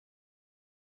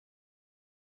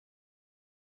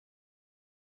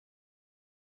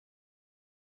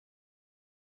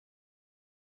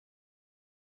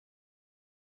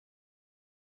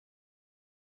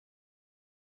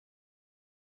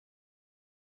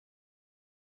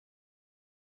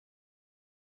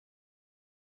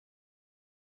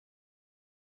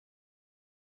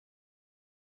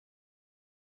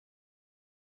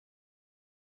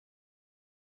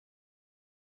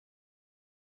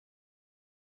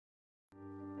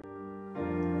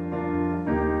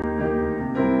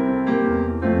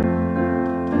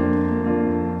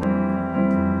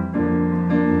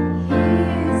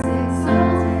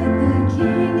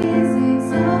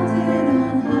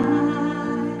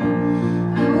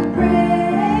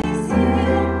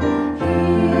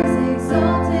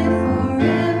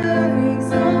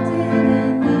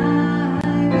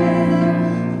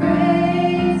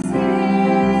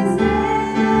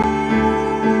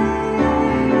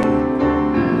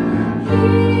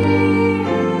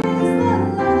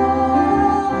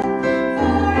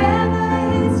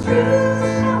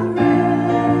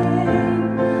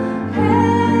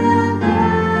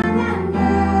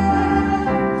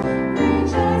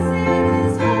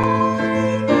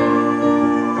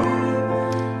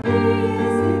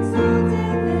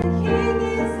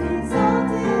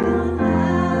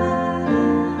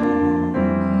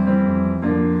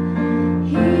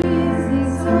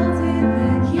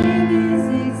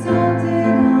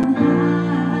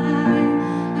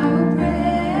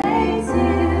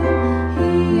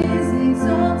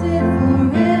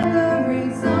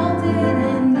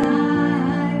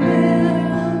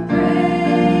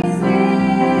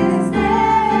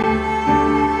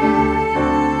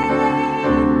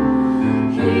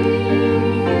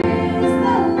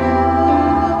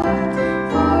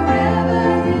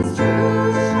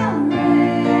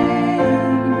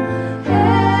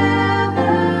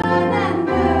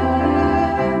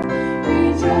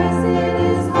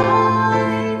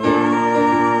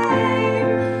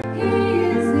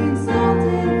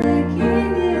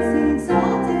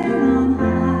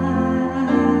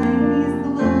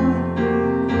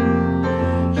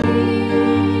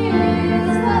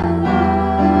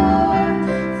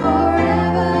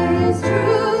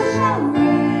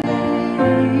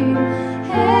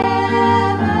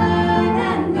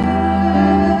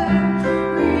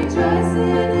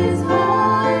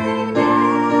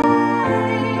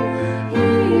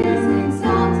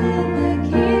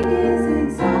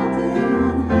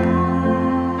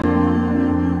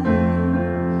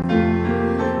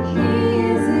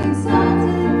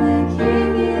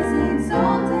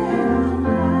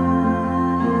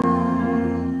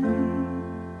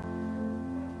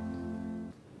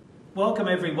Welcome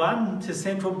everyone to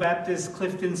Central Baptist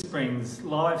Clifton Springs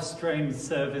live stream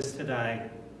service today.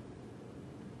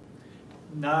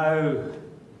 No,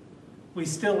 we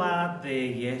still aren't there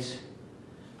yet,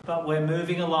 but we're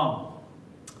moving along.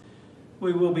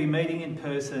 We will be meeting in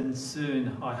person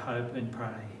soon, I hope and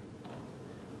pray.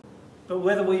 But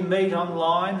whether we meet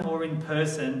online or in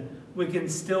person, we can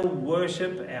still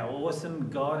worship our awesome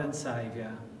God and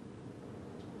Saviour.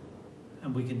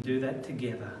 And we can do that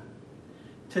together.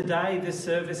 Today, this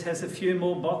service has a few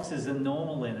more boxes than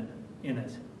normal in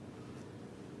it.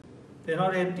 They're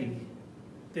not empty.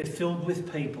 They're filled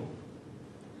with people.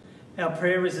 Our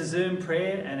prayer is a Zoom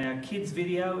prayer, and our kids'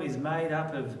 video is made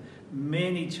up of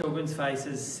many children's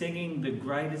faces singing the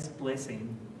greatest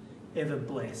blessing ever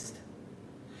blessed.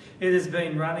 It has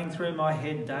been running through my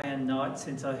head day and night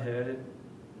since I heard it.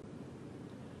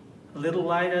 A little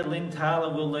later, Lynn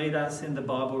Taylor will lead us in the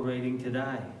Bible reading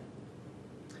today.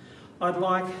 I'd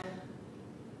like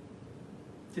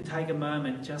to take a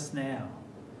moment just now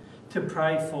to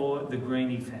pray for the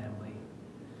Greeny family,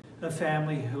 a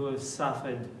family who have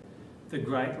suffered the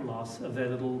great loss of their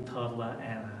little toddler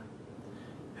Anna,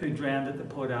 who drowned at the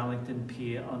Port Arlington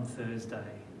Pier on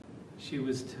Thursday. She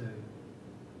was 2.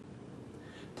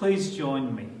 Please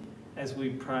join me as we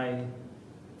pray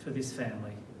for this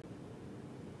family.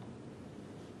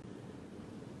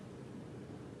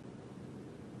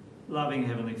 Loving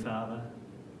Heavenly Father,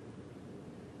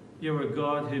 you're a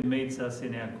God who meets us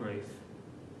in our grief.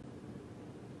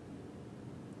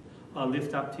 I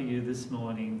lift up to you this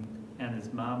morning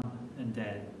Anna's mum and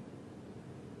dad,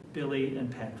 Billy and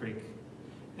Patrick,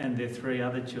 and their 3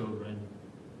 other children.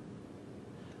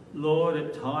 Lord,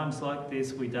 at times like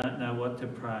this, we don't know what to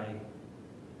pray,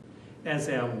 as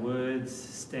our words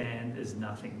stand as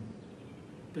nothing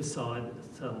beside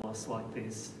a loss like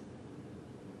this.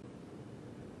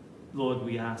 Lord,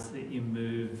 we ask that you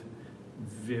move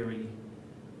very,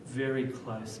 very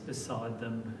close beside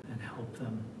them and help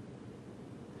them.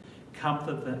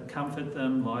 Comfort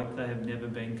them like they have never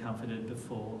been comforted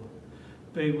before.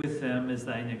 Be with them as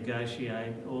they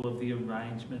negotiate all of the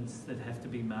arrangements that have to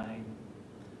be made.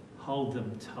 Hold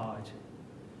them tight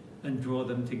and draw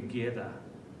them together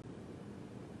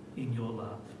in your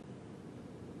love.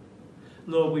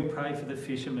 Lord, we pray for the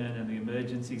fishermen and the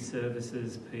emergency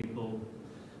services people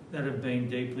that have been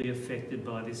deeply affected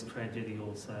by this tragedy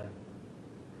also,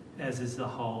 as is the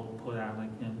whole Port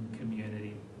Arlington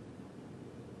community.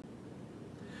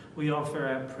 We offer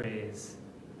our prayers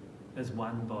as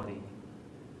one body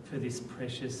for this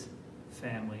precious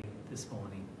family this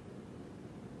morning.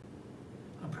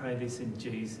 I pray this in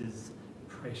Jesus'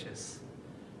 precious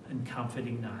and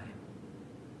comforting name.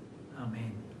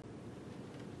 Amen.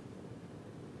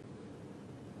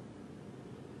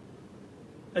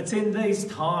 It's in these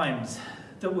times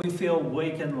that we feel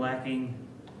weak and lacking.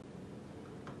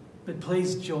 But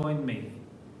please join me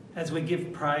as we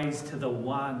give praise to the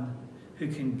one who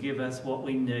can give us what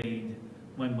we need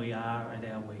when we are at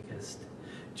our weakest.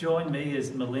 Join me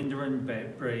as Melinda and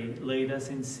Bree lead us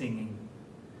in singing.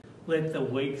 Let the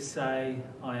weak say,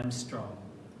 I am strong.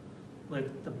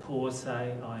 Let the poor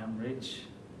say, I am rich.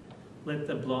 Let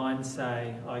the blind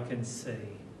say, I can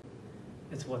see.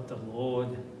 It's what the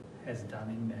Lord has done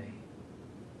in me.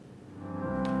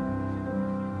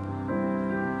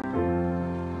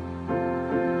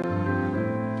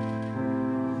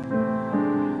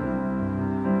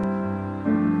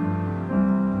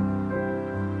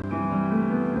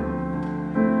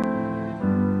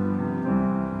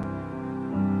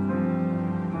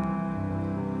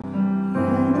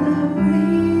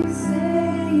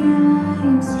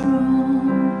 Strong.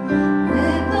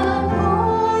 Let the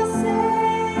poor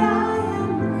say I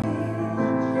am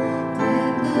rich.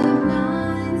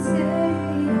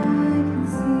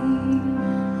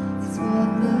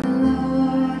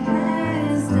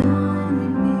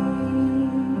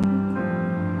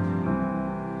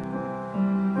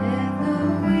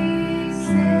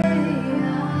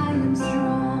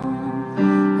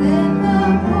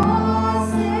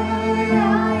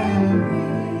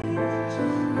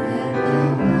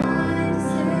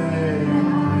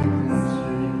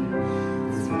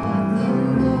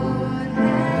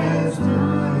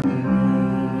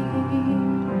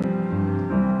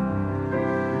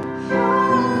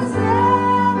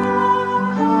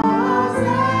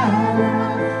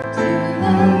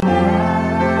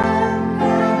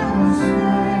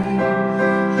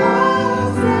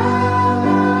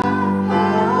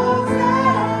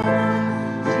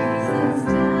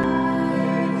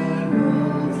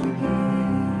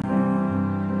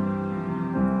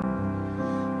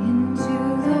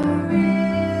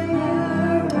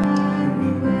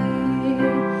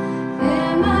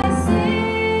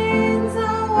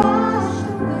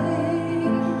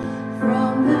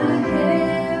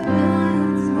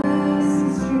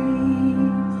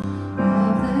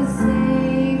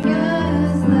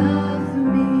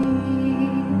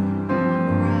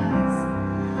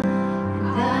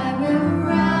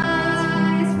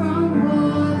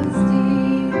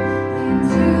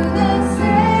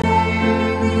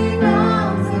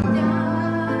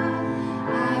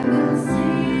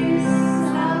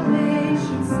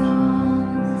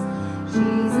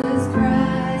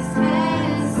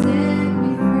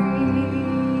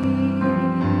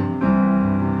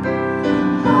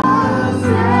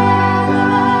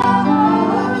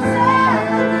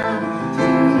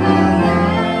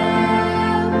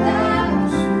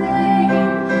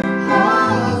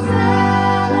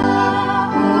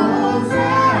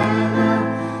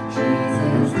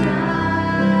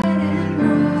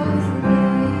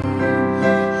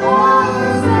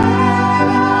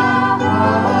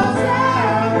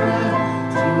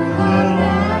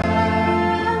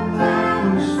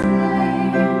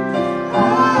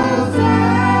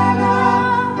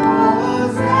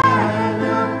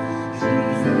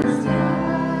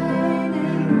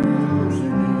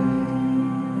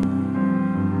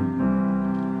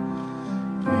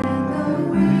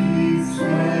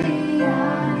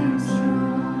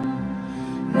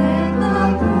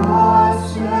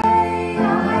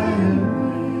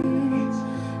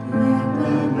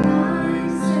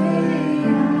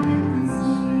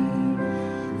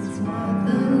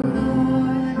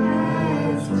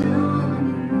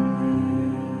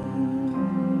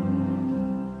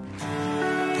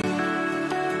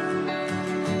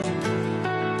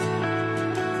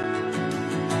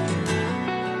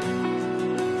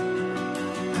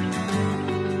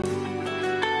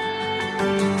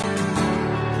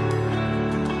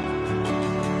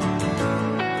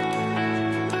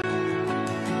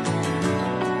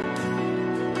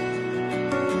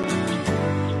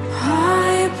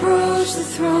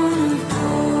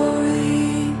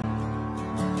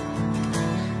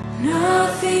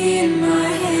 Only in my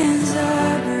hands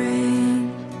I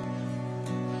bring,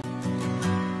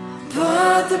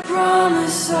 but the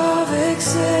promise of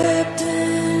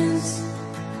acceptance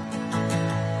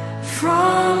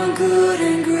from a good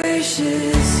and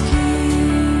gracious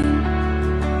King.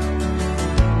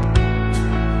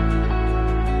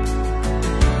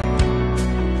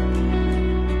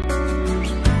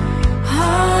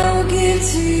 I will give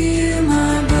to you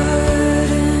my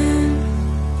burden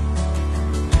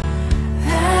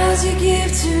as you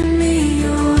give to me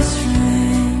your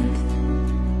strength.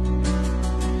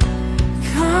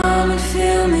 Come and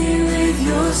fill me with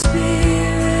your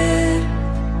Spirit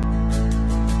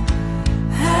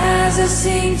as I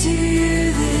sing to you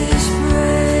this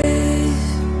praise.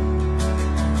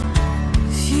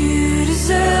 'Cause you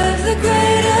deserve the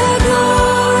greater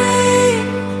glory,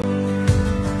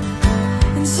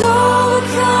 and so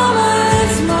overcome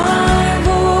with my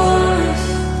voice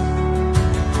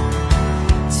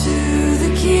to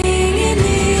the King in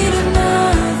need of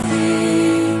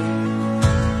nothing.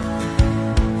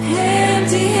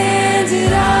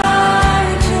 Empty-handed I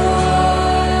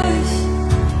rejoice.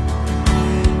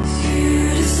 You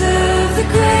deserve the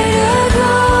greater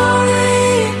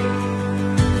glory,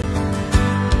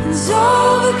 and so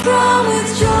overcome with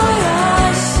joy I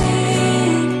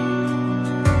sing.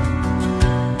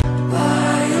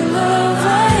 By your love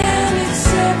I am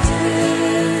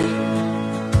accepted,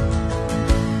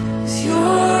 'cause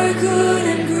you're a good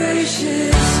and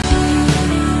gracious King.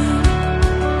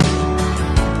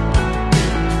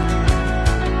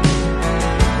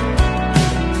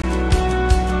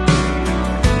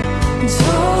 And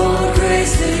all the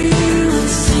grace that you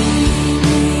will see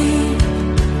me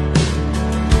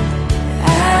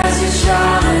as your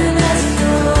child and as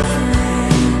your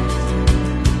friend,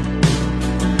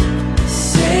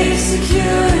 safe,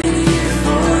 secure in you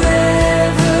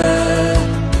forever.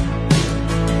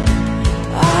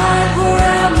 I pour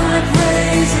out my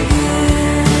praise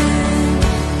again,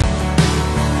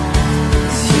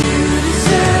 'cause you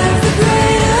deserve the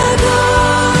greater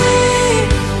glory,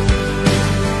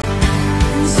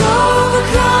 and so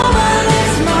overcome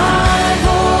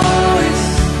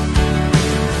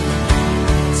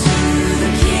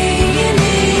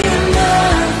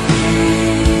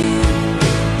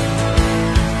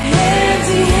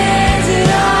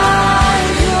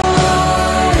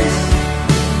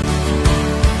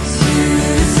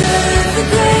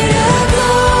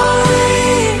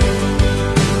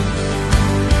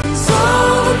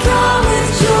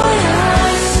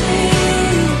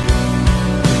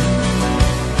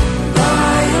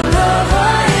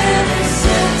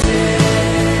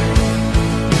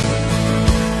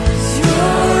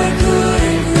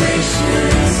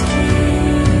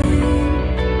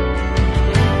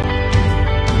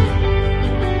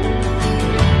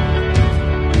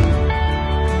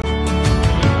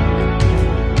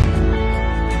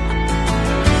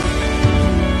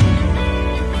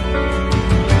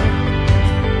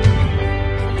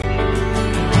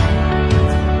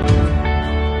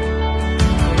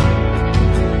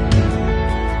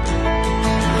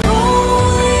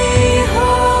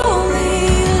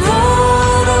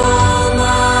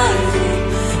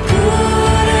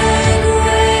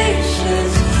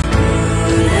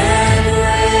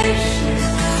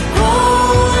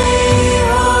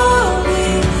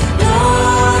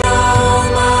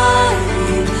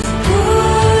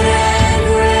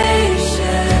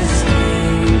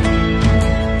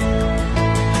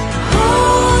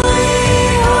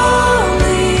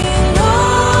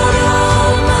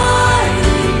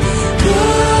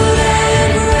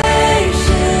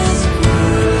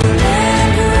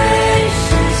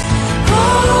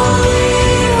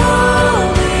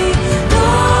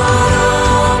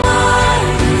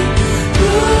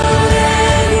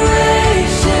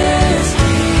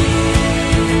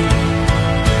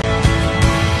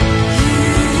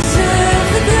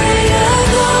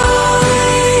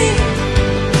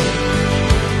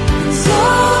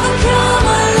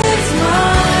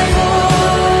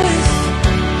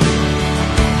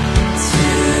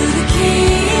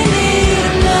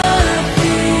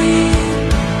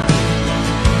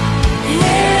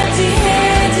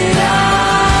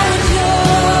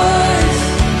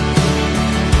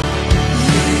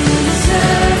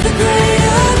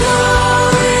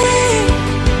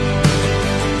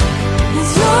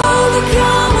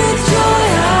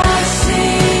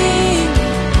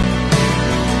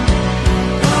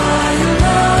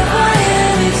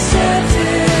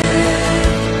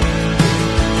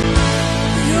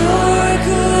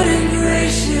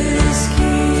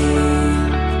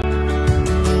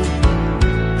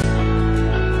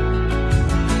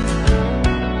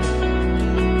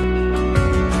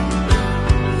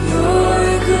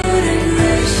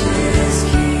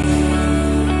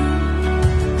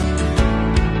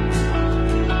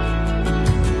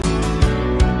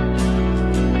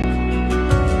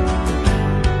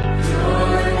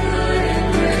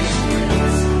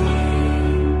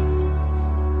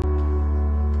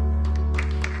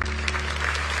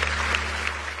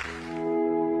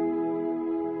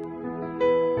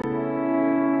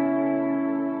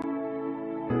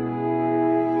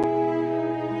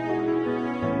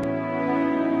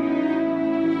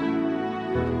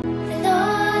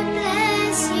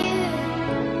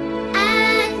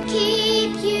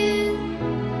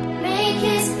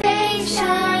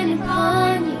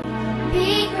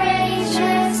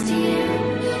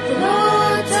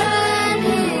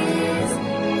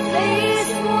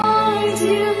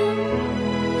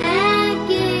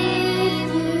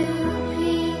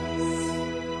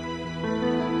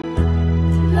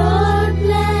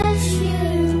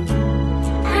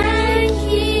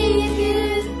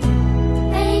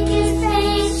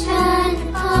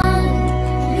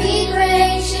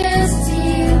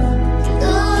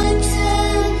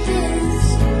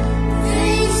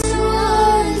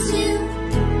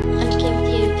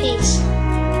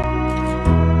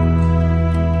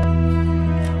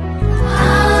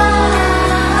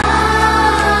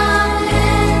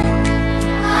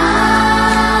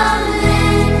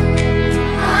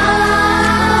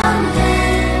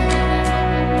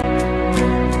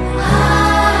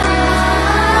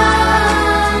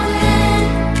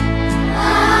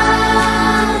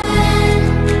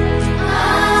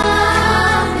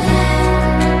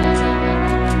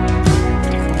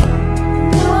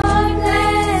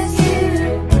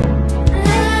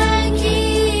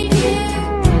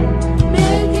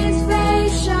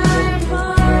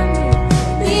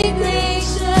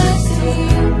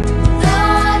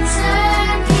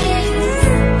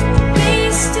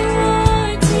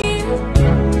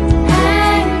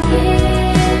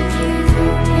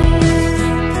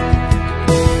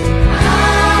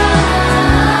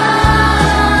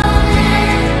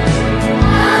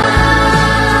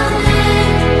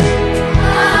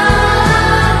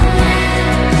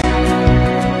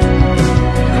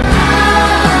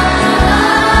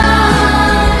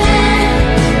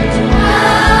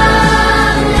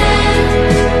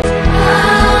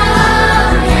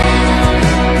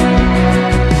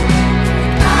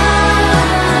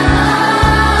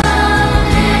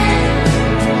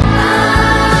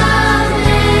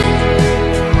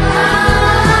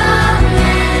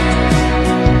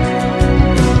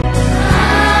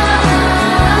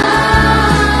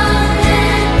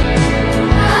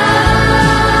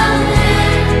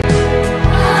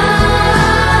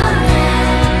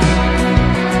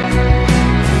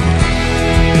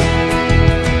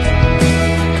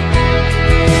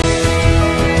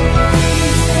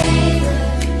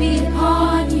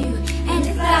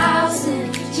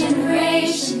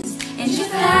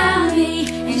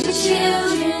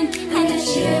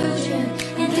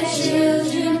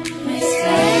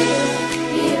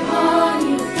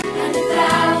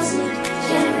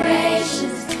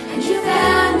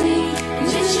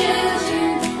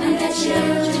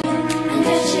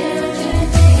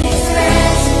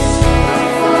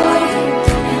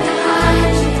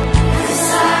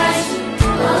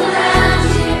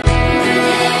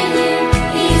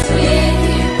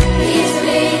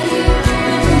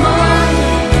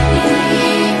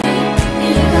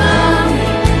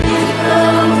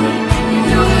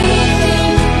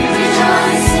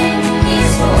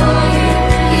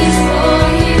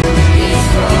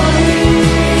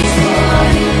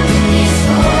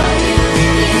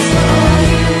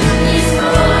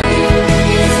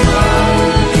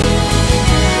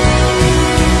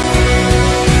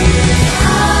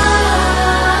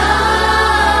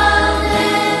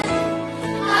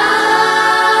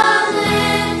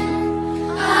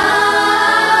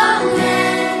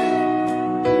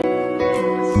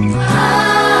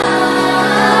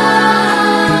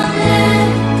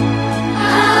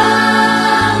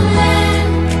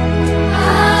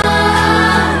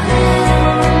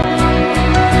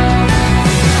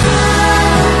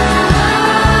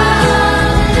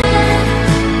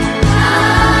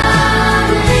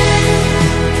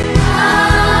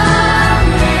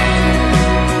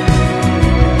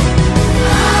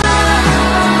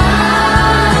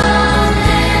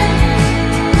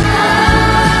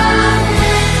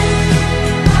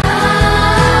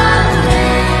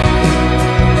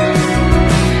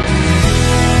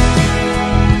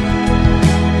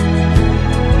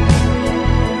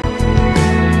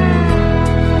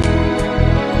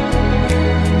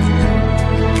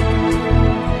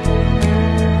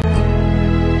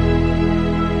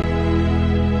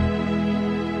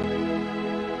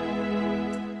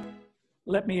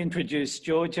Let me introduce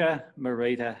Georgia,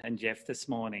 Marita and Jeff this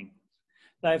morning.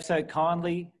 They've so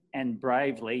kindly and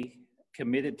bravely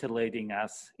committed to leading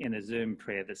us in a Zoom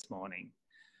prayer this morning.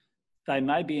 They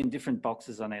may be in different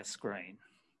boxes on our screen,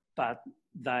 but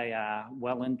they are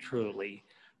well and truly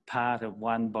part of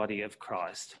one body of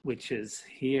Christ, which is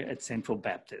here at Central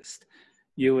Baptist.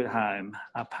 You at home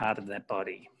are part of that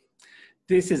body.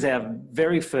 This is our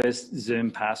very first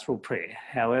Zoom pastoral prayer.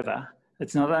 However,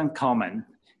 it's not uncommon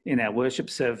in our worship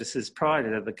services prior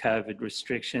to the COVID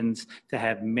restrictions to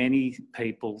have many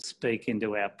people speak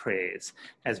into our prayers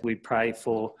as we pray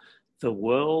for the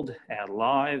world, our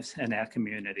lives and our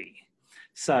community.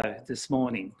 So this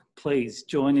morning, please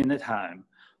join in at home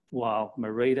while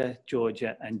Marita,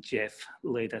 Georgia and Jeff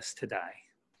lead us today.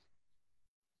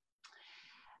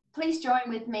 Please join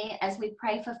with me as we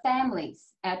pray for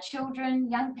families, our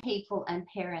children, young people and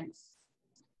parents.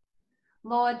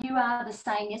 Lord, you are the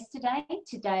same yesterday,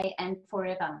 today and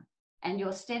forever, and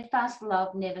your steadfast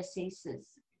love never ceases.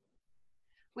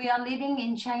 We are living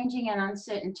in changing and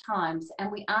uncertain times,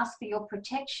 and we ask for your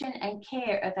protection and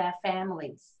care of our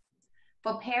families.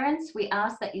 For parents, we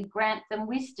ask that you grant them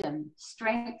wisdom,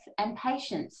 strength and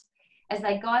patience as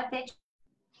they guide their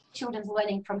children's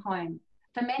learning from home.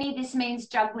 For many, this means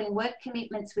juggling work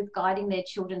commitments with guiding their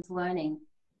children's learning.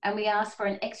 And we ask for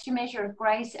an extra measure of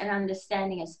grace and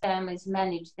understanding as families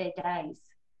manage their days.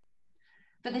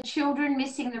 For the children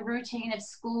missing the routine of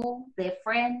school, their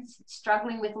friends,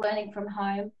 struggling with learning from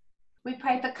home, we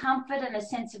pray for comfort and a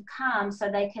sense of calm so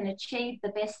they can achieve the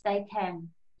best they can.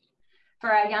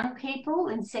 For our young people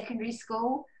in secondary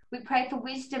school, we pray for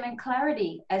wisdom and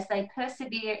clarity as they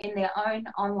persevere in their own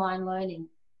online learning.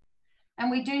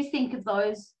 And we do think of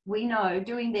those we know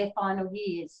doing their final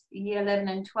years, year 11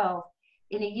 and 12,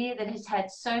 in a year that has had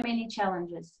so many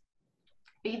challenges.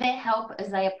 Be their help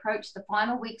as they approach the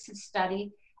final weeks of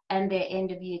study and their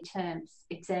end of year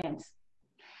exams.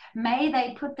 May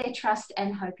they put their trust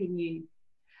and hope in you.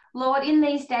 Lord, in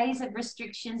these days of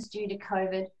restrictions due to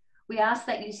COVID, we ask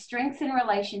that you strengthen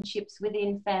relationships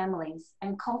within families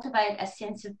and cultivate a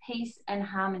sense of peace and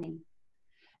harmony.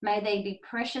 May they be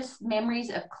precious memories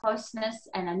of closeness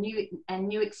and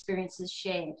new experiences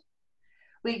shared.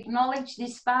 We acknowledge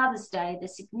this Father's Day the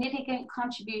significant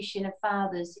contribution of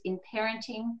fathers in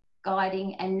parenting,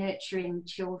 guiding and nurturing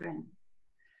children.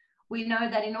 We know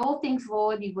that in all things,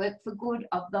 Lord, you work for good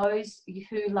of those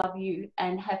who love you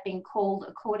and have been called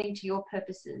according to your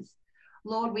purposes.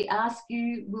 Lord, we ask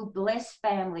you will bless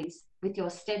families with your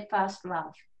steadfast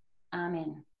love.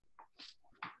 Amen.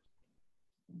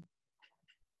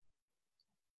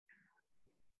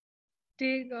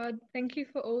 Dear God, thank you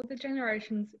for all the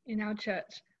generations in our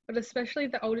church, but especially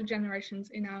the older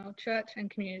generations in our church and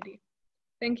community.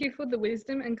 Thank you for the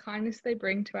wisdom and kindness they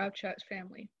bring to our church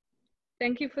family.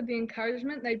 Thank you for the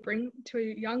encouragement they bring to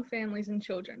young families and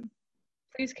children.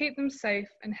 Please keep them safe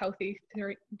and healthy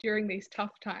during these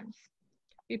tough times.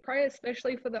 We pray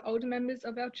especially for the older members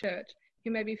of our church who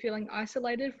may be feeling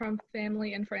isolated from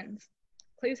family and friends.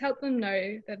 Please help them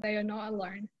know that they are not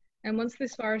alone, and once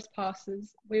this virus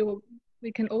passes,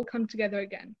 we can all come together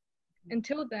again.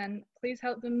 Until then, please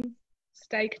help them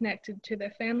stay connected to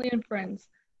their family and friends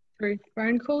through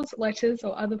phone calls, letters,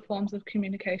 or other forms of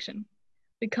communication.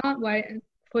 We can't wait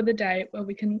for the day where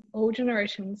all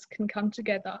generations can come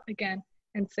together again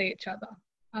and see each other.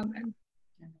 Amen.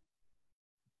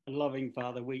 Loving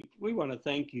Father, we want to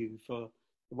thank you for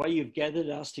the way you've gathered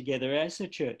us together as a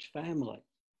church family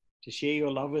to share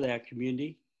your love with our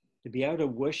community, to be able to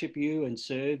worship you and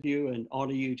serve you and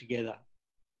honour you together.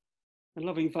 And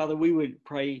loving Father, we would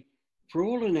pray for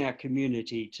all in our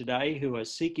community today who are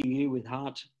seeking you with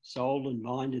heart, soul and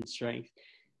mind and strength.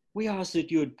 We ask that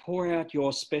you would pour out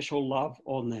your special love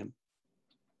on them.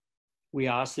 We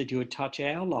ask that you would touch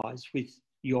our lives with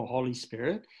your Holy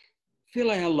Spirit, fill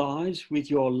our lives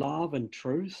with your love and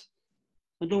truth,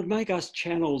 and Lord, make us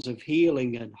channels of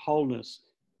healing and wholeness,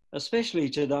 especially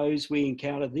to those we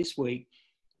encounter this week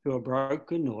who are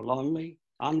broken or lonely,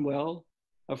 unwell,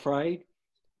 afraid,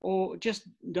 or just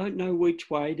don't know which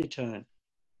way to turn.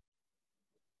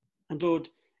 And Lord,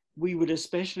 we would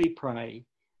especially pray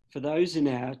for those in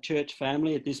our church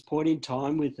family at this point in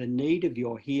time with the need of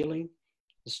your healing,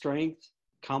 strength,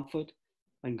 comfort,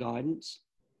 and guidance.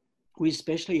 We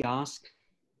especially ask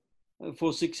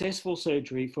for successful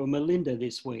surgery for Melinda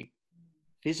this week,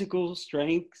 physical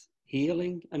strength,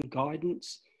 healing, and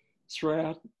guidance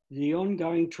throughout the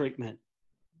ongoing treatment,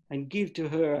 and give to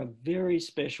her a very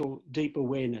special, deep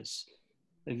awareness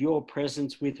of your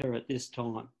presence with her at this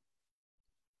time.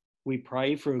 We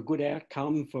pray for a good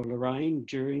outcome for Lorraine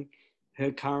during her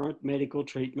current medical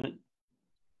treatment.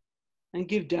 and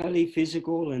give daily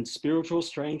physical and spiritual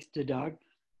strength to Doug.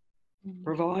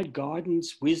 Provide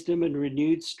guidance, wisdom and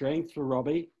renewed strength for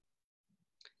Robbie.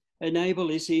 Enable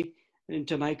Issy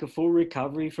to make a full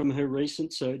recovery from her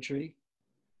recent surgery.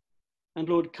 And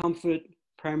Lord, comfort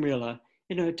Pramila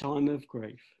in her time of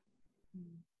grief.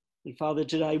 And Father,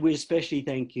 today we especially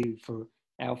thank you for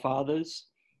our fathers,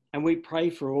 and we pray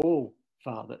for all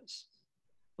fathers.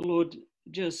 Lord,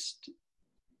 just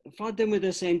flood them with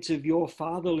a sense of your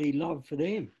fatherly love for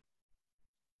them.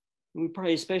 And we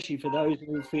pray especially for those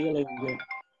who are feeling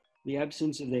the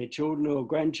absence of their children or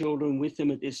grandchildren with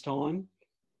them at this time.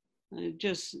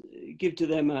 Just give to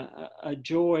them a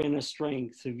joy and a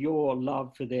strength of your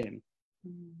love for them.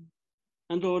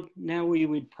 And Lord, now we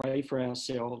would pray for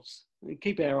ourselves and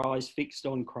keep our eyes fixed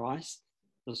on Christ,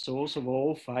 the source of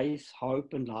all faith,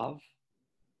 hope and love.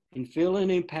 And fill and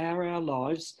empower our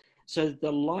lives so that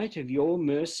the light of your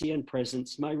mercy and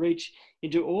presence may reach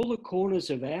into all the corners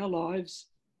of our lives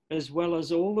as well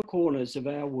as all the corners of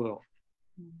our world.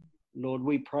 Lord,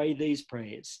 we pray these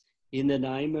prayers in the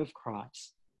name of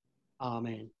Christ.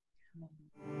 Amen.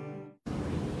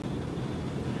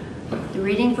 The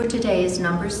reading for today is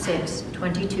Numbers 6,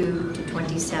 22 to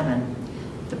 27,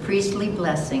 the priestly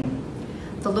blessing.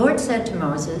 The Lord said to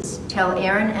Moses, "Tell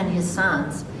Aaron and his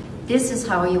sons, this is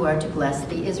how you are to bless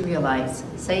the Israelites.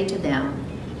 Say to them,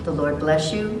 the Lord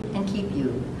bless you and keep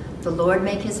you. The Lord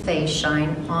make his face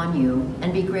shine on you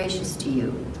and be gracious to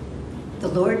you. The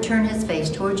Lord turn his face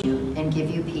toward you and give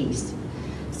you peace.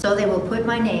 So they will put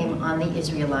my name on the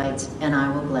Israelites, and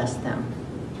I will bless them."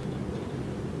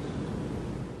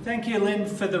 Thank you, Lynn,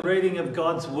 for the reading of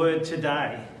God's word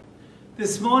today.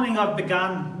 This morning I've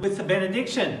begun with the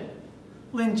benediction.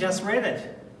 Lynn just read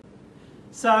it.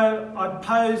 So I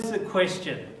pose the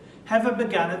question, have I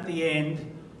begun at the end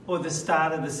or the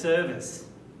start of the service?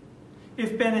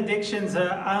 If benedictions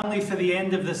are only for the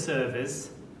end of the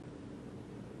service,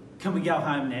 can we go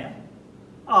home now?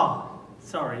 Oh,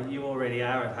 sorry, you already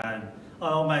are at home. I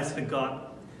almost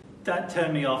forgot. Don't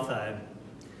turn me off though.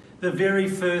 The very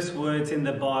first words in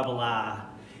the Bible are,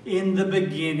 "In the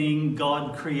beginning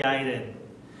God created."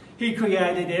 He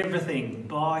created everything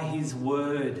by his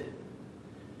word.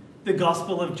 The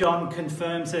Gospel of John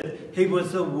confirms that he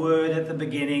was the Word at the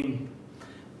beginning.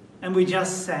 And we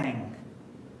just sang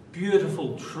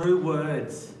beautiful, true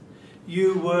words.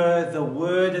 You were the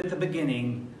Word at the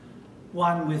beginning,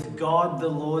 one with God the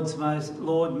Lord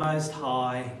Most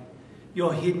High,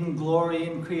 your hidden glory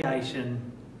in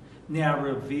creation, now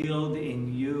revealed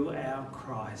in you, our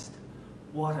Christ.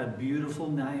 What a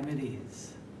beautiful name it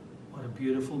is. What a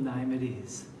beautiful name it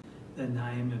is. The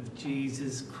name of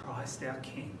Jesus Christ, our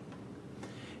King.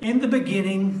 In the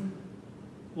beginning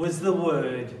was the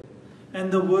Word,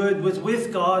 and the Word was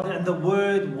with God, and the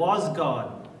Word was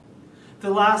God. The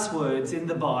last words in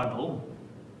the Bible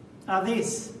are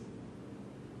this: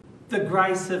 the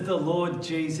grace of the Lord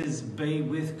Jesus be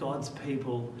with God's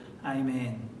people.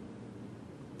 Amen.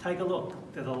 Take a look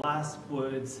at the last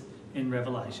words in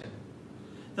Revelation.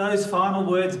 Those final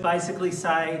words basically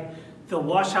say the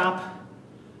wash up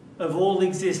of all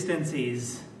existence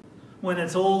is, when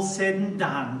it's all said and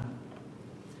done,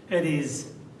 it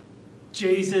is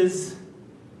Jesus,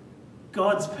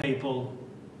 God's people,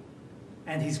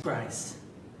 and his grace.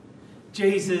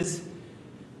 Jesus,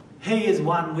 he is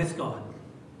one with God.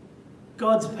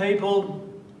 God's people,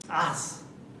 us.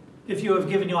 If you have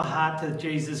given your heart to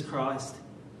Jesus Christ,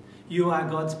 you are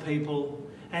God's people,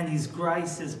 and his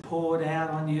grace is poured out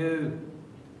on you.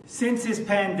 Since this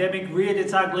pandemic reared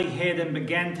its ugly head and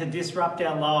began to disrupt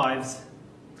our lives,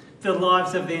 the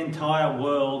lives of the entire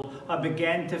world, I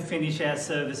began to finish our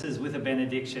services with a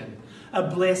benediction, a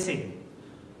blessing.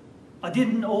 I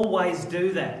didn't always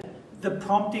do that. The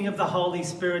prompting of the Holy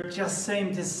Spirit just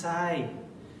seemed to say,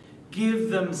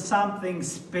 give them something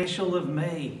special of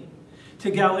me to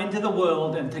go into the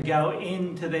world and to go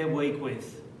into their week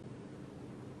with.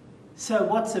 So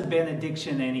what's a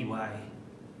benediction anyway?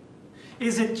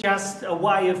 Is it just a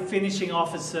way of finishing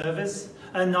off a service,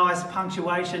 a nice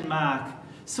punctuation mark,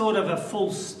 sort of a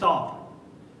full stop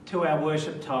to our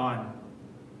worship time?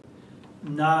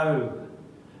 No,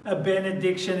 a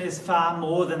benediction is far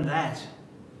more than that.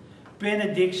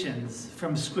 Benedictions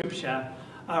from Scripture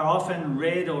are often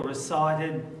read or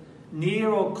recited near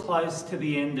or close to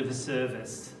the end of a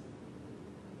service.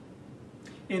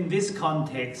 In this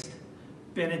context,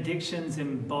 benedictions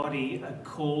embody a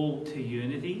call to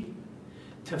unity,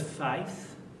 to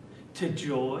faith, to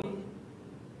joy,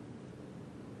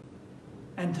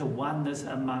 and to oneness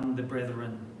among the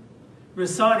brethren.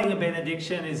 Reciting a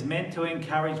benediction is meant to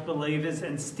encourage believers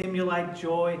and stimulate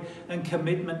joy and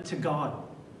commitment to God.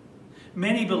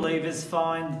 Many believers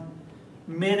find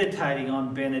meditating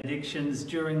on benedictions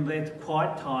during their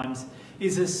quiet times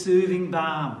is a soothing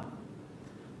balm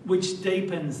which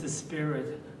deepens the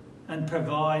spirit and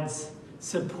provides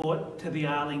support to the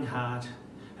ailing heart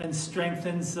and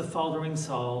strengthens the faltering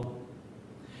soul.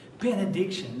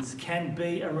 Benedictions can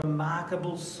be a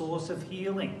remarkable source of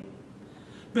healing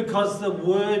because the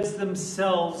words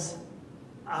themselves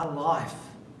are life.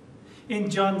 In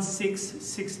John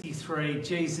 6:63,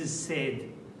 Jesus said,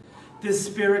 "The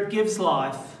Spirit gives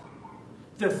life,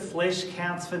 the flesh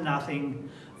counts for nothing.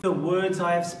 The words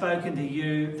I have spoken to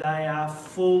you, they are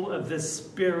full of the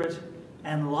Spirit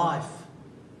and life."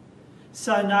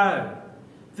 So no,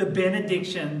 the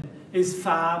benediction is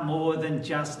far more than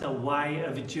just a way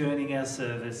of adjourning our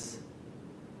service.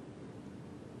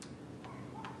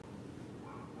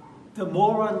 The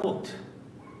more I looked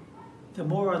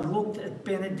at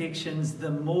benedictions,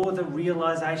 the more the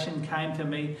realisation came to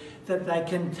me that they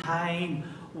contain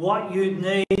what you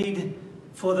need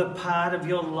for the part of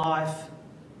your life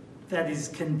that is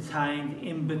contained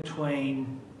in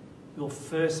between your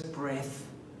first breath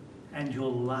and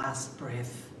your last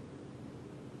breath.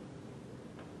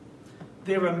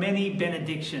 There are many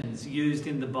benedictions used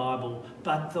in the Bible,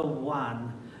 but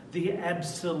the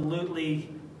absolutely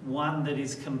one that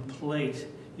is complete,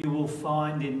 you will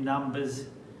find in Numbers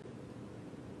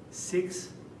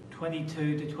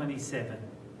 6:22-27.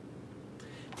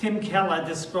 Tim Keller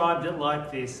described it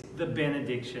like this: the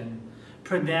benediction,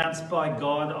 pronounced by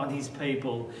God on his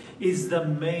people, is the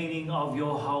meaning of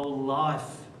your whole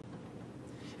life.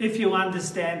 If you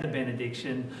understand the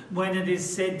benediction, when it is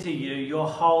said to you, your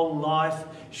whole life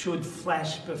should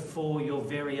flash before your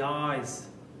very eyes.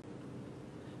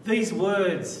 These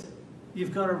words,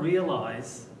 you've got to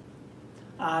realise,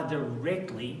 are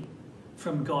directly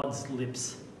from God's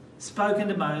lips. Spoken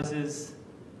to Moses,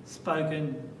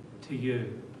 spoken to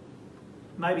you.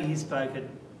 Maybe he spoke it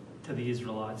to the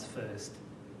Israelites first.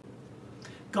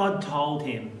 God told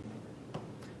him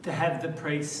to have the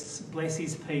priests bless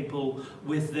his people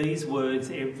with these words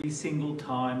every single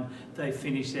time they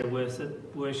finish their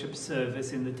worship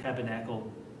service in the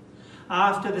tabernacle.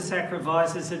 After the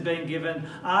sacrifices had been given,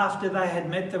 after they had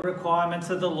met the requirements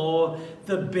of the law,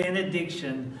 the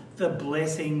benediction, the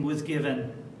blessing was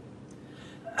given.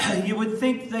 You would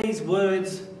think these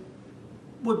words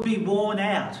would be worn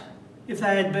out if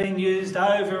they had been used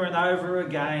over and over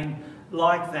again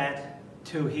like that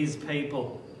to his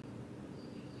people.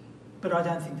 But I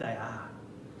don't think they are.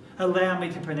 Allow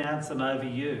me to pronounce them over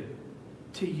you,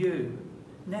 to you,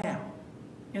 now,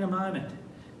 in a moment.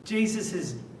 Jesus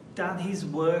has done his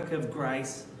work of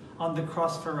grace on the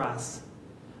cross for us.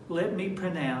 Let me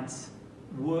pronounce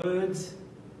words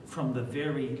from the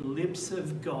very lips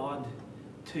of God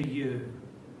to you.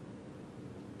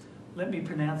 Let me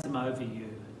pronounce them over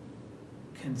you,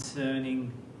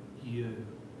 concerning you.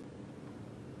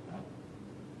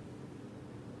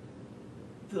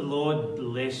 The Lord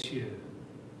bless you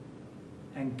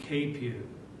and keep you.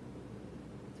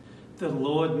 The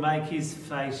Lord make his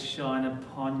face shine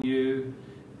upon you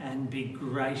and be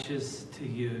gracious to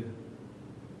you.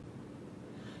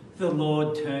 The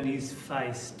Lord turn his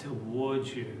face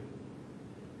towards you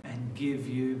and give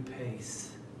you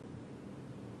peace.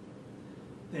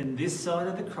 Then this side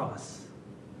of the cross,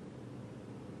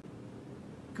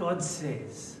 God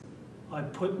says, I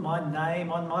put my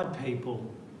name on my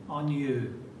people, on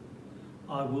you.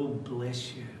 I will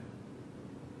bless you.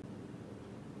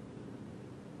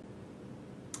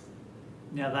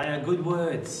 Now they are good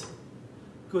words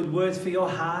for your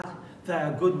heart. They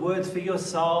are good words for your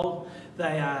soul.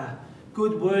 They are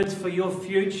good words for your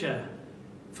future,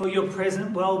 for your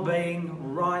present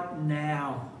well-being right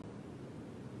now.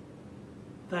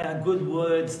 They are good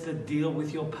words that deal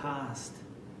with your past.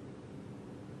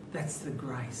 That's the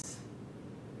grace.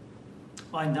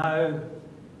 I know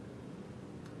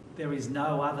there is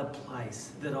no other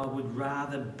place that I would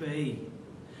rather be,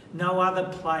 no other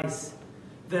place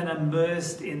than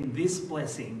immersed in this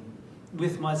blessing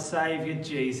with my Saviour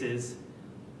Jesus.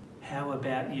 How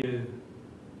about you?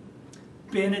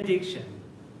 Benediction.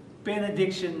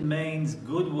 Benediction means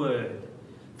good word.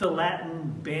 The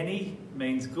Latin bene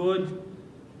means good.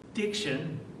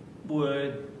 Diction,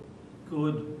 word,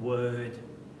 good word.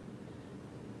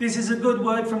 This is a good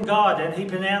word from God, and he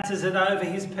pronounces it over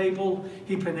his people.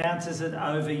 He pronounces it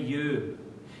over you.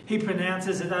 He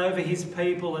pronounces it over his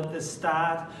people at the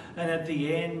start and at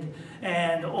the end,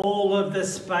 and all of the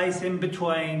space in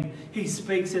between. He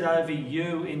speaks it over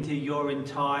you into your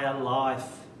entire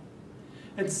life.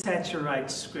 It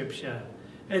saturates Scripture.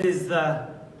 It is the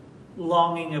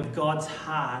longing of God's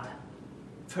heart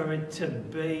for it to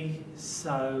be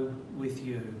so with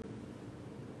you.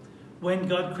 When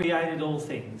God created all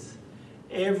things,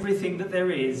 everything that there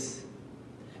is,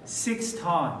 6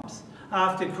 times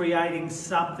after creating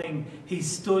something, he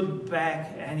stood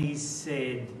back and he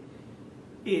said,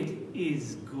 "It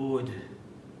is good."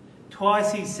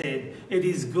 Twice he said, "It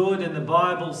is good," and the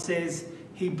Bible says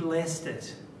he blessed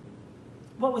it.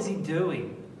 What was he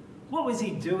doing? What was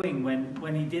he doing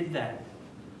when he did that?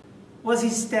 Was he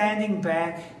standing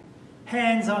back,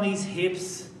 hands on his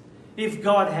hips, if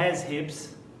God has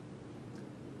hips,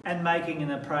 and making an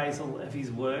appraisal of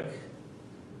his work?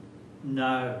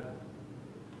 No.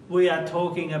 We are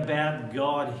talking about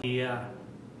God here.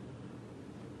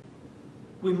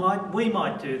 We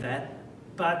might do that,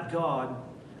 but God,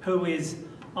 who is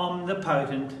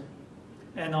omnipotent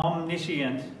and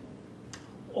omniscient,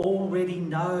 already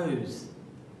knows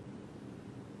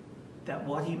that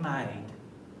what he made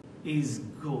is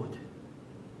good,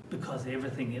 because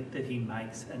everything that he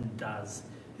makes and does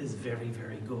is very,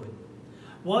 very good.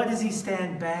 Why does he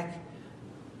stand back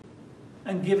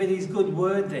and give it his good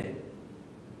word then?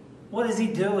 What is he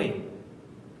doing?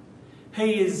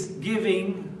 He is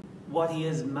giving what he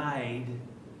has made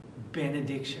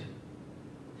benediction.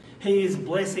 He is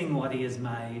blessing what he has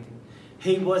made.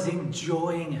 He was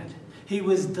enjoying it. He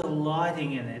was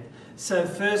delighting in it. So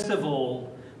first of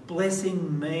all,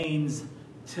 blessing means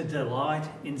to delight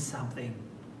in something.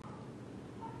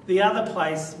 The other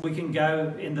place we can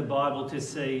go in the Bible to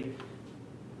see,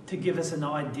 to give us an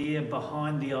idea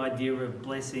behind the idea of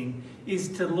blessing, is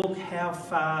to look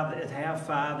at how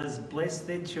fathers bless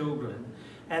their children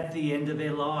at the end of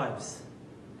their lives.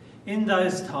 In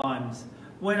those times,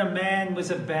 when a man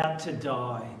was about to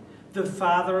die, the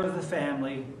father of the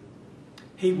family,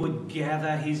 he would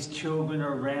gather his children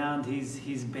around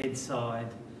his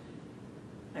bedside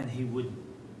and he would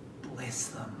bless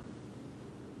them.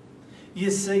 You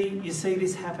see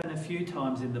this happen a few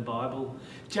times in the Bible.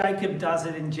 Jacob does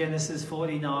it in Genesis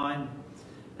 49,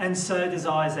 and so does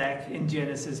Isaac in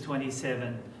Genesis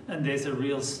 27, and there's a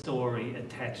real story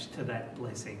attached to that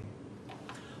blessing.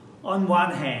 On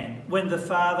one hand, when the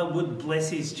father would bless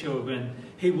his children,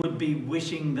 he would be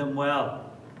wishing them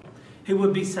well. He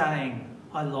would be saying,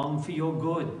 "I long for your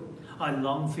good. I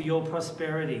long for your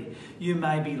prosperity. You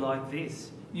may be like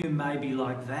this. You may be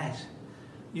like that.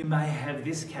 You may have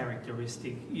this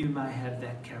characteristic. You may have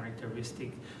that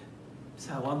characteristic."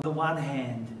 So on the one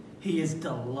hand, he is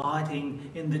delighting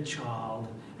in the child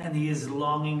and he is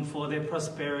longing for their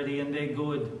prosperity and their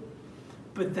good.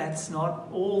 But that's not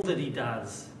all that he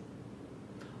does.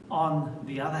 On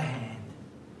the other hand,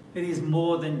 it is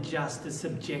more than just a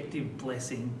subjective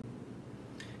blessing.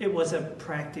 It was a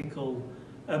practical,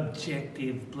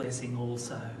 objective blessing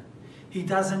also. He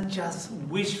doesn't just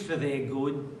wish for their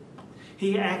good.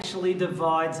 He actually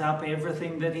divides up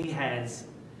everything that he has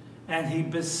and he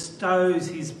bestows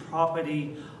his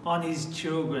property on his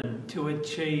children to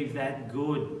achieve that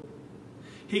good.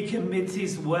 He commits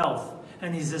his wealth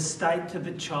and his estate to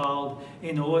the child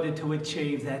in order to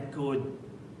achieve that good.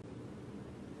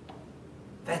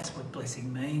 That's what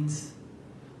blessing means.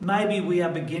 Maybe we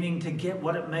are beginning to get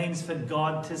what it means for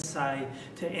God to say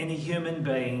to any human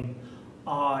being,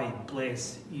 "I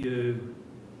bless you."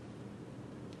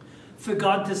 For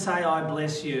God to say, "I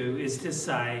bless you," is to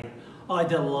say, "I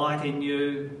delight in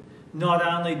you. Not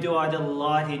only do I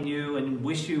delight in you and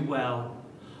wish you well,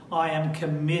 I am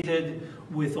committed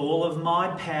with all of my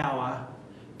power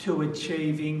to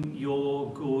achieving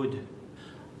your good.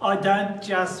 I don't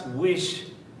just wish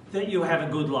that you have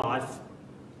a good life.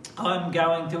 I'm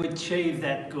going to achieve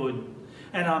that good,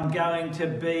 and I'm going to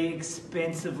be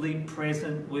expensively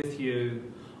present with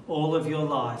you all of your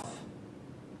life."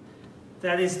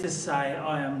 That is to say,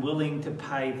 I am willing to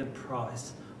pay the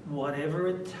price, whatever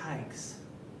it takes,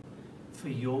 for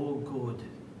your good.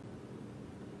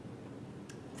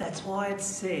 That's why it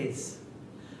says,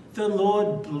 "The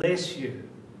Lord bless you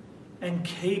and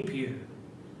keep you."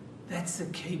 That's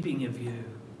the keeping of you.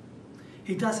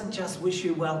 He doesn't just wish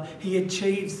you well, he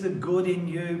achieves the good in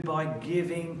you by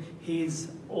giving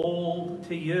his all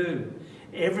to you.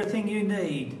 Everything you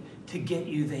need to get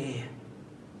you there.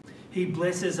 He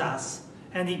blesses us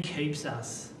and he keeps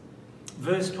us.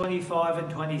 Verse 25 and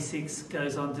 26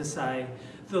 goes on to say,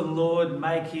 "The Lord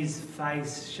make his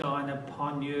face shine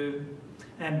upon you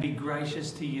and be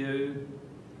gracious to you.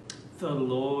 The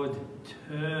Lord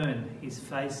turn his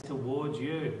face towards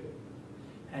you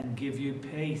and give you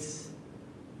peace."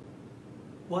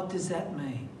 What does that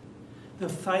mean? The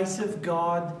face of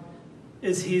God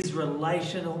is his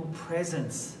relational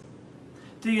presence.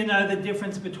 Do you know the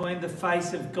difference between the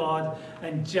face of God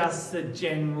and just the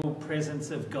general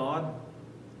presence of God?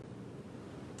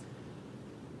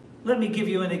 Let me give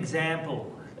you an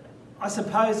example. I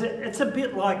suppose it's a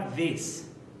bit like this.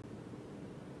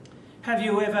 Have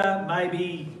you ever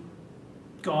maybe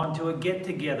gone to a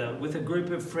get-together with a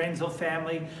group of friends or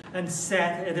family and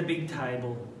sat at a big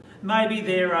table? Maybe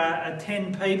there are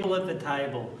 10 people at the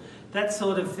table. That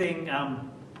sort of thing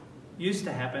used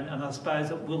to happen, and I suppose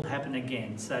it will happen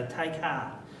again, so take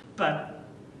heart. But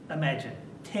imagine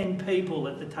 10 people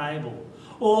at the table,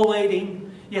 all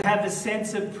eating. You have a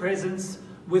sense of presence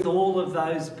with all of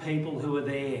those people who are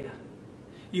there.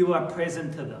 You are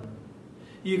present to them.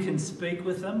 You can speak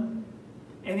with them,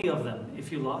 any of them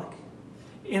if you like.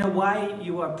 In a way,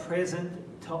 you are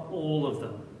present to all of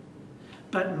them.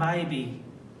 But maybe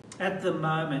at the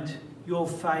moment your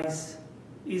face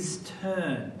is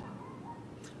turned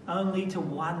only to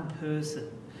one person,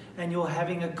 and you're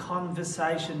having a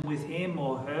conversation with him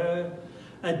or her,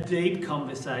 a deep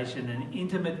conversation, an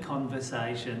intimate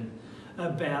conversation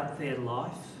about their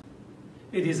life.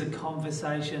 It is a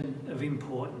conversation of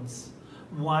importance,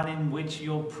 one in which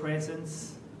your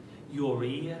presence, your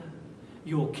ear,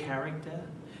 your character,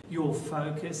 your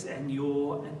focus and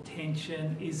your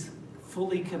attention is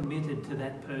fully committed to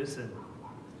that person.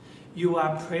 You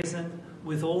are present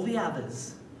with all the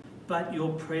others, but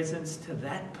your presence to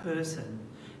that person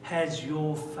has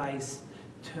your face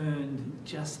turned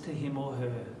just to him or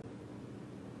her.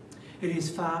 It is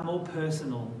far more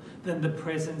personal than the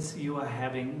presence you are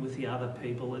having with the other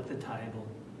people at the table.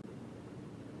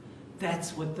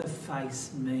 That's what the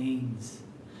face means.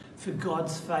 For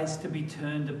God's face to be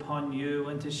turned upon you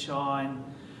and to shine,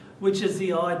 which is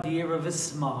the idea of a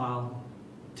smile,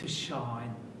 to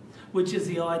shine, which is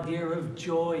the idea of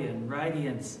joy and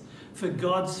radiance. For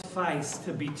God's face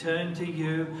to be turned to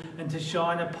you and to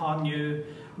shine upon you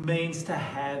means to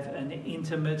have an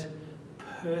intimate,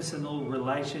 personal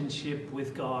relationship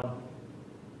with God.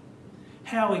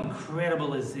 How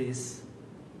incredible is this?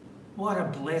 What a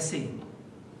blessing.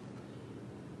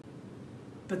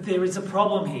 But there is a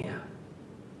problem here.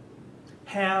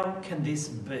 How can this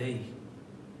be?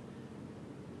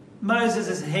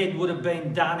 Moses' head would have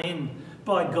been done in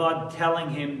by God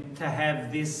telling him to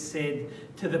have this said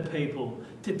to the people,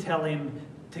 to tell him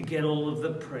to get all of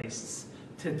the priests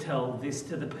to tell this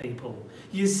to the people.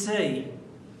 You see,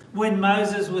 when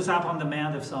Moses was up on the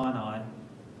Mount of Sinai,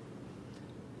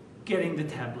 getting the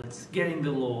tablets, getting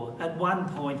the law, at one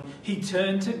point he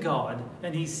turned to God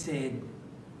and he said,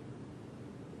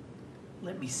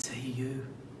 "Let me see you.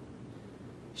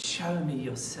 Show me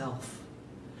yourself."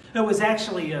 It was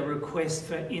actually a request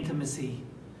for intimacy.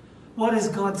 What does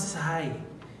God say?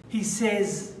 He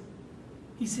says,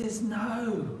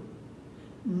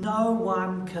 no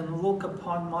one can look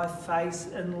upon my face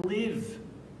and live.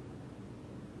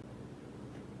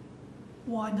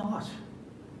 Why not?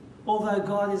 Although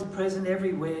God is present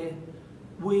everywhere,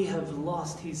 we have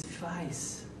lost his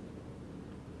face.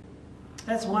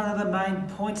 That's one of the main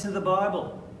points of the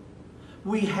Bible.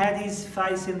 We had his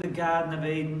face in the Garden of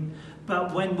Eden,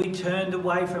 but when we turned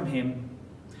away from him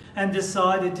and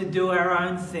decided to do our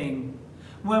own thing,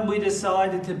 when we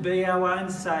decided to be our own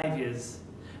saviours,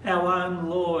 our own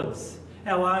lords,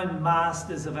 our own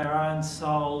masters of our own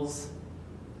souls,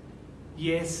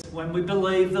 yes, when we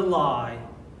believe the lie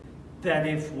that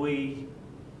if we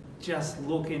just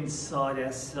look inside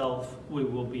ourselves, we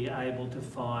will be able to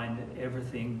find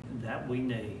everything that we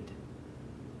need.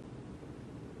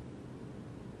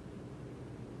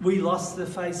 We lost the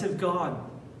face of God,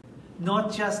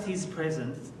 not just his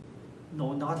presence,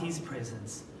 nor not his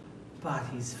presence, but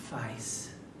his face.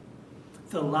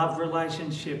 The love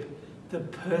relationship, the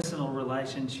personal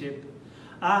relationship.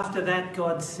 After that,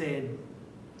 God said,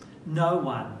 no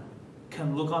one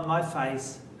can look on my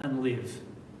face and live.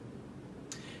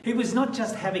 He was not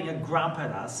just having a grump at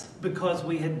us because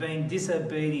we had been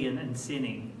disobedient and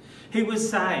sinning. He was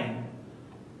saying,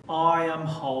 I am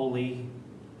holy,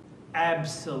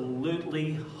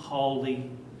 absolutely holy.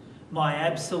 My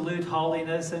absolute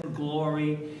holiness and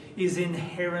glory is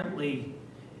inherently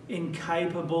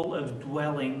incapable of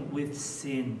dwelling with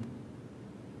sin.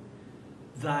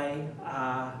 They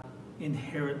are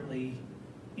inherently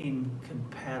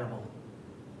incompatible.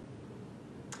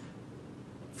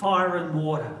 Fire and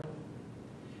water.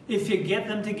 If you get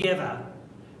them together,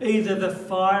 either the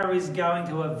fire is going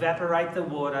to evaporate the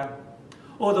water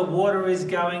or the water is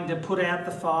going to put out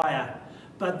the fire,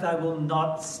 but they will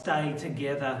not stay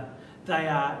together. They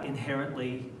are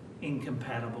inherently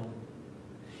incompatible.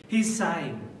 He's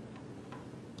saying,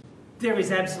 there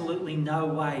is absolutely no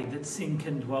way that sin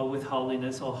can dwell with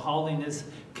holiness or holiness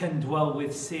can dwell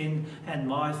with sin, and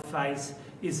my face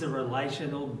is a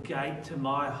relational gate to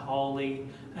my holy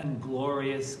and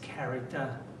glorious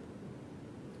character.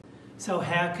 So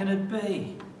how can it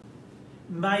be?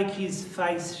 Make his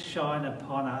face shine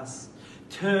upon us.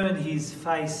 Turn his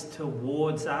face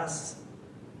towards us.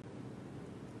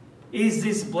 Is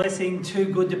this blessing too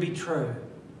good to be true?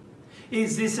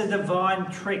 Is this a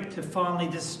divine trick to finally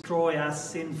destroy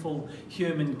us sinful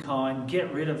humankind,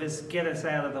 get rid of us, get us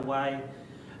out of the way?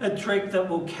 A trick that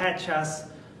will catch us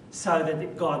so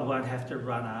that God won't have to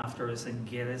run after us and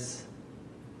get us?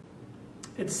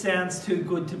 It sounds too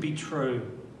good to be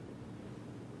true.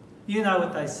 You know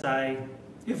what they say.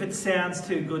 If it sounds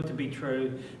too good to be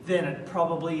true, then it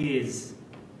probably is.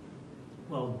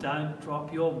 Well, don't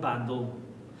drop your bundle.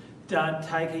 Don't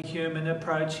take a human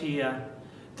approach here.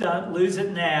 Don't lose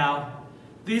it now.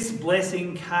 This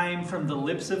blessing came from the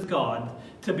lips of God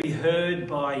to be heard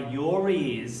by your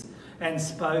ears and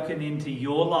spoken into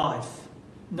your life.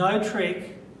 No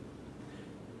trick.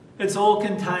 It's all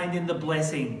contained in the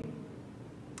blessing,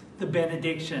 the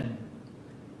benediction,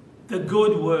 the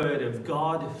good word of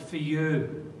God for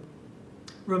you.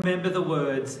 Remember the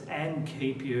words, and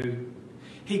keep you.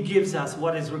 He gives us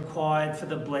what is required for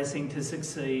the blessing to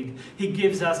succeed. He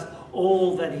gives us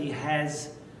all that he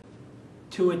has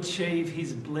to achieve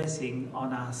his blessing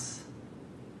on us.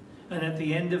 And at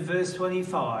the end of verse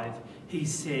 25, he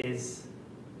says,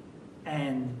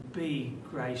 and be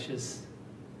gracious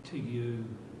to you.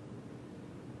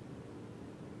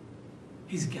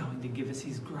 He's going to give us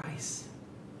his grace.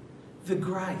 The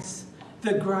grace.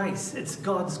 It's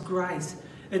God's grace.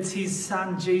 It's his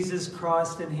Son, Jesus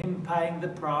Christ, and him paying the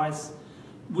price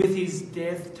with his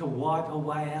death to wipe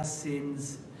away our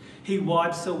sins. He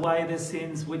wipes away the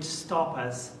sins which stop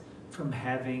us from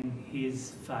having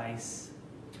his face.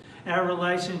 Our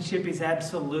relationship is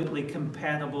absolutely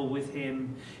compatible with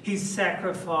him. His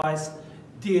sacrifice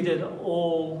did it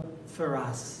all for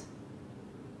us.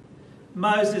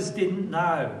 Moses didn't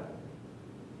know,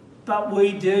 but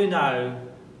we do know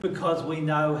because we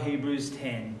know Hebrews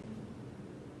 10.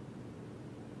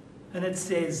 And it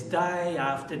says, day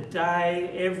after day,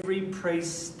 every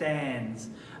priest stands.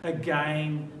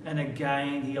 Again and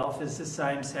again, he offers the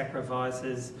same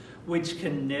sacrifices, which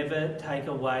can never take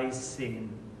away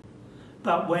sin.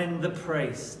 But when the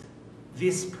priest,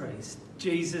 this priest,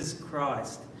 Jesus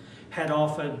Christ, had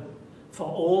offered for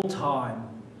all time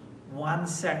one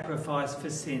sacrifice for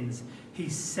sins, he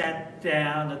sat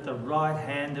down at the right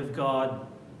hand of God.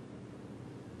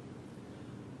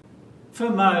 For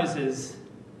Moses,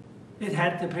 it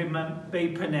had to be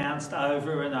pronounced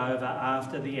over and over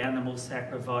after the animal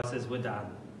sacrifices were done.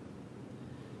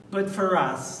 But for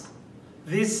us,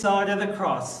 this side of the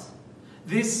cross,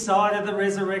 this side of the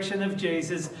resurrection of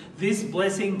Jesus, this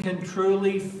blessing can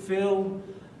truly fill,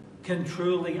 can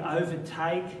truly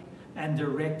overtake and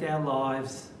direct our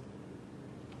lives.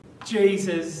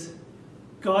 Jesus,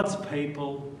 God's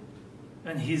people,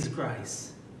 and his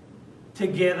grace,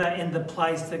 together in the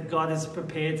place that God has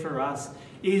prepared for us,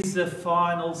 is the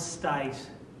final state.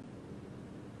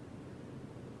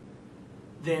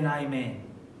 Then amen.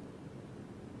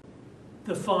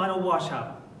 The final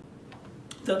wash-up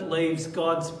that leaves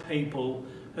God's people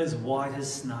as white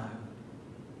as snow.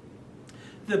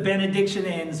 The benediction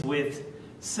ends with,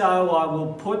 so I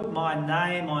will put my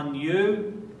name on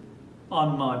you,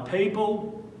 on my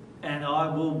people, and I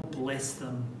will bless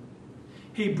them.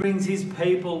 He brings his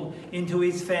people into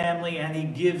his family and he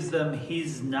gives them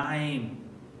his name.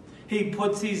 He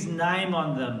puts his name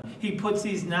on them. He puts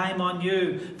his name on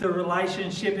you. The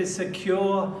relationship is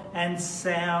secure and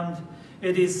sound.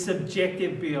 It is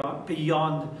subjective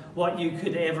beyond what you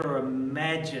could ever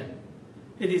imagine.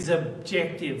 It is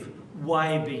objective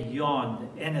way beyond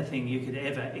anything you could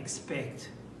ever expect.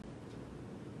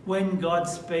 When God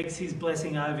speaks his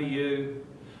blessing over you,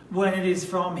 when it is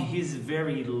from his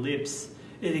very lips,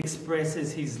 it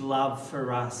expresses his love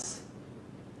for us.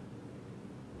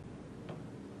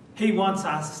 He wants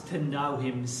us to know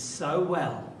him so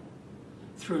well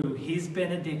through his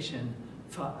benediction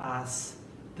for us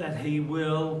that he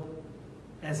will,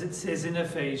 as it says in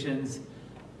Ephesians,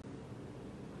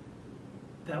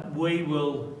 that we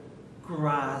will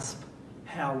grasp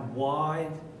how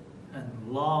wide and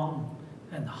long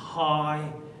and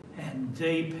high and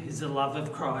deep is the love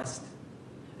of Christ,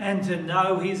 and to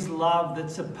know his love that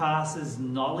surpasses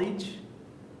knowledge,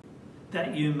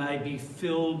 that you may be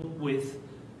filled with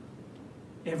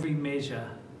every measure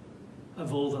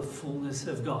of all the fullness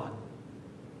of God.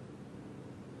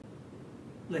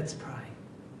 Let's pray.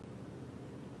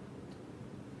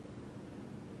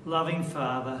 Loving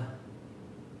Father,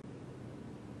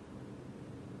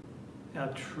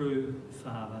 our true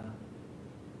Father,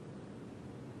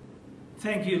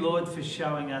 thank you, Lord, for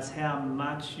showing us how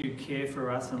much you care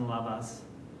for us and love us.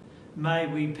 may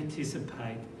we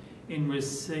participate in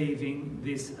receiving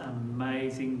this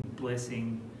amazing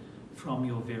blessing from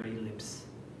your very lips.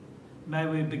 May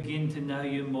we begin to know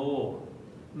you more.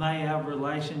 May our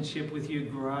relationship with you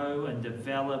grow and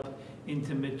develop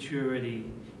into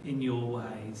maturity in your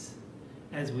ways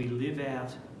as we live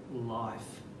out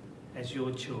life as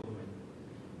your children,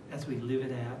 as we live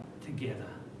it out together.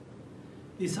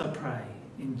 This I pray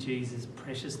in Jesus'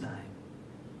 precious name.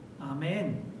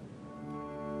 Amen.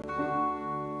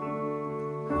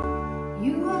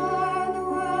 You are the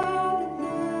word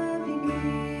at the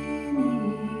beginning,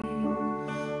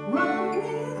 one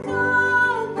with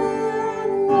God, the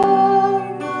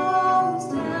Lord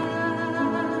Most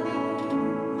High.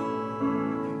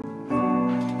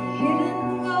 Hidden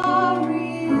glory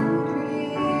in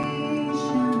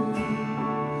creation,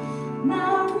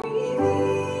 now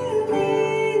revealed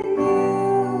in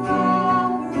new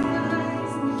our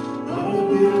eyes. What a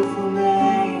beautiful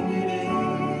name it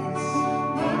is!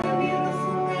 What a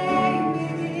beautiful name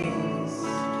it is!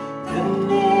 The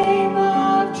name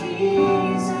of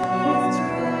Jesus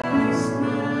Christ,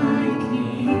 my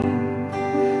King.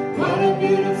 What a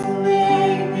beautiful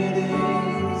name it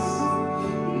is!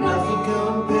 Nothing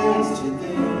compares to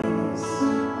this.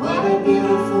 What a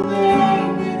beautiful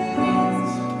name it is!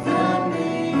 The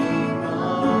name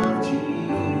of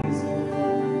Jesus.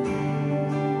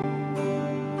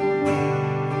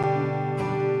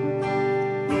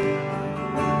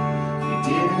 You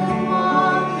didn't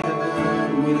want heaven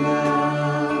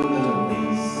without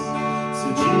us, so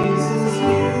Jesus,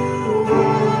 you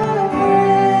were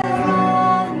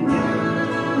heaven down.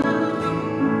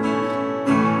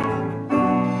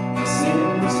 Sin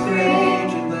was great,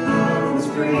 your love was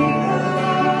greater.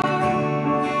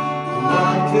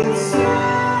 What could separate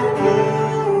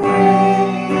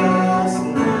us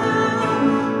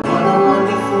now? What a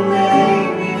wonderful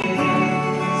name it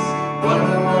is! What a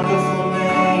wonderful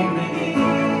name it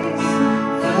is!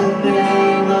 The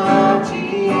name of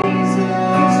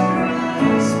Jesus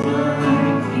Christ, my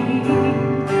King.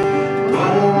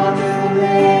 What a wonderful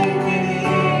name it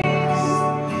is!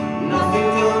 Nothing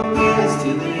compares to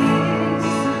this.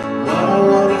 What a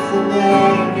wonderful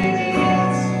name it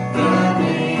is! The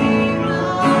name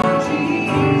of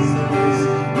Jesus.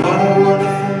 What a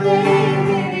wonderful name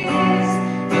it is!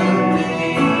 The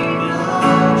name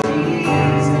of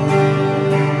Jesus.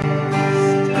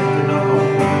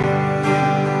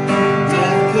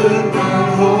 Death could not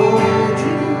hold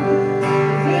you.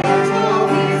 There's all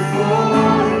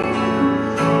before you.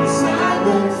 The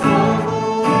silent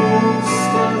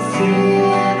host of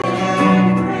fear and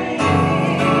grace.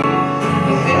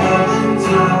 The heavens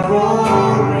are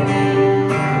roaring,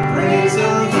 the praise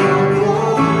of your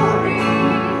glory.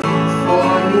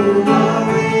 For you are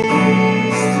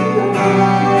raised to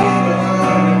life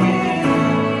again.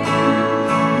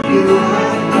 You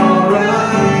have no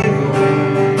rival,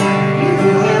 you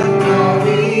have no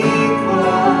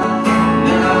equal.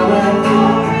 Now and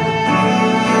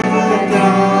forever,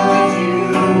 God, you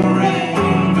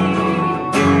reign.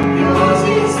 Yours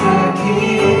is the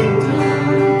kingdom,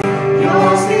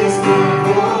 yours is the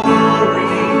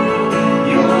glory,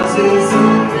 yours is the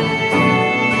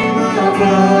name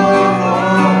above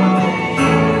all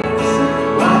names.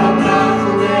 What a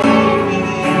powerful name it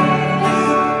is!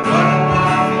 What a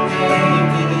powerful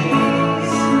name it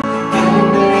is! The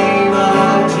name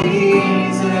of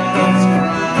Jesus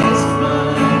Christ, my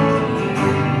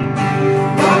King.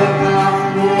 What a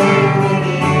powerful name it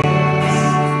is!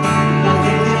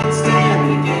 Nothing can stand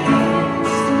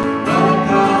against. What a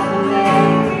powerful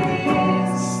name it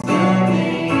is! The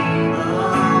name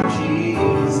of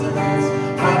Jesus.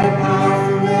 What a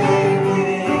powerful name it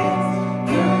is!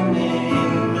 The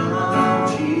name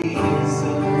of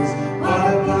Jesus. What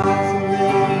a powerful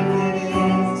name it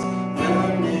is! The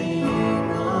name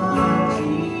of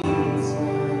Jesus.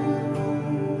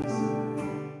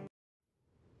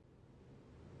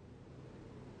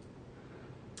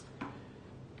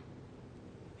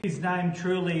 His name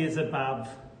truly is above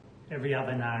every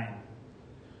other name.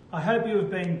 I hope you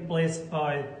have been blessed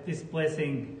by this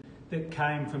blessing that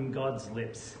came from God's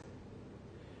lips.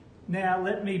 Now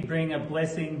let me bring a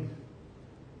blessing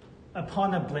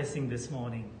upon a blessing this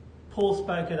morning. Paul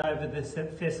spoke it over the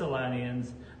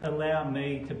Thessalonians. Allow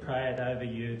me to pray it over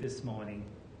you this morning.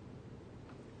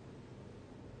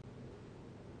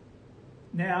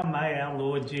 Now may our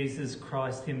Lord Jesus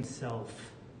Christ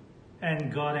himself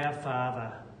and God our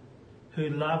Father, who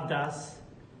loved us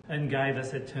and gave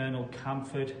us eternal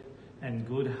comfort and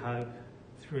good hope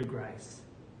through grace,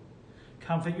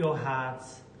 comfort your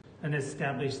hearts and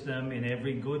establish them in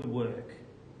every good work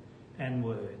and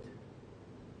word.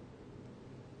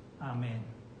 Amen.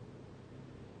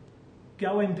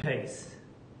 Go in peace,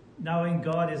 knowing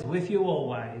God is with you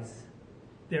always.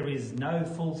 There is no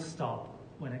full stop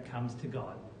when it comes to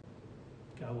God.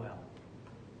 Go well.